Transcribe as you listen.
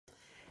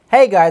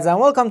Hey guys, and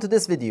welcome to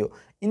this video.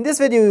 In this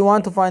video we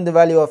want to find the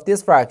value of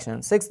this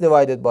fraction 6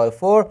 divided by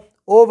 4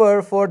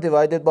 over 4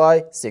 divided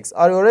by 6.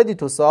 Are you ready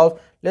to solve?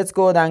 Let's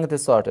go ahead and get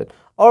started.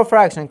 Our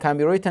fraction can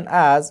be written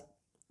as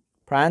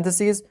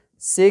parentheses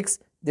 6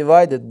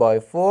 divided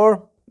by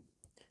 4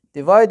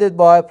 divided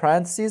by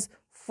parentheses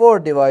 4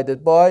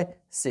 divided by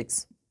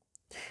 6.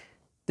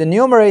 The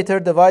numerator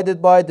divided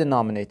by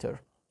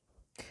denominator.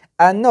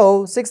 And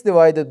now 6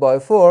 divided by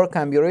 4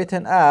 can be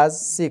written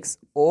as 6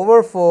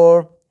 over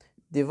 4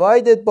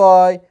 divided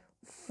by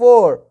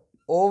 4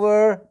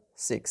 over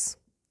 6.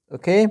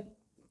 Okay,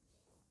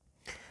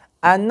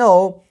 and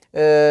now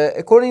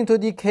according to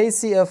the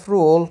KCF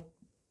rule,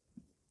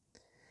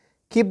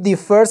 keep the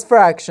first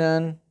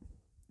fraction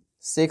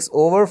 6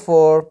 over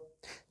 4,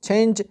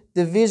 change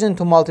division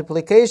to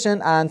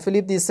multiplication, and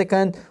flip the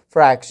second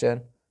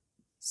fraction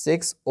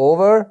 6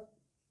 over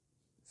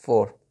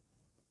 4,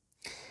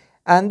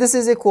 and this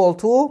is equal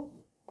to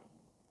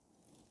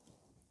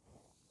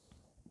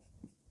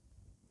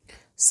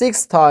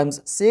 6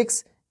 times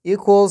 6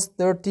 equals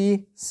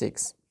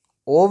 36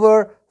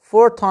 over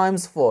 4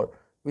 times 4,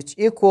 which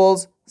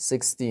equals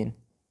 16.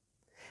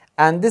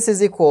 And this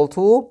is equal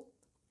to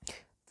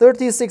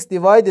 36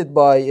 divided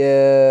by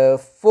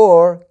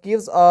 4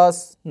 gives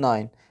us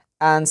 9.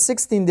 And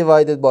 16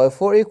 divided by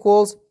 4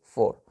 equals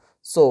 4.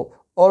 So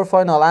our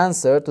final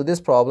answer to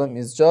this problem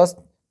is just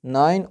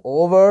 9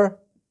 over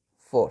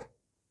 4.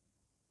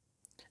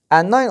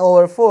 And 9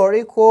 over 4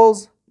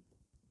 equals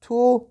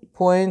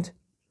 2.25.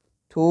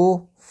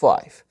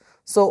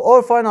 So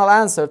our final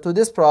answer to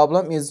this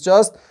problem is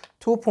just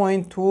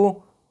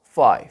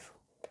 2.25.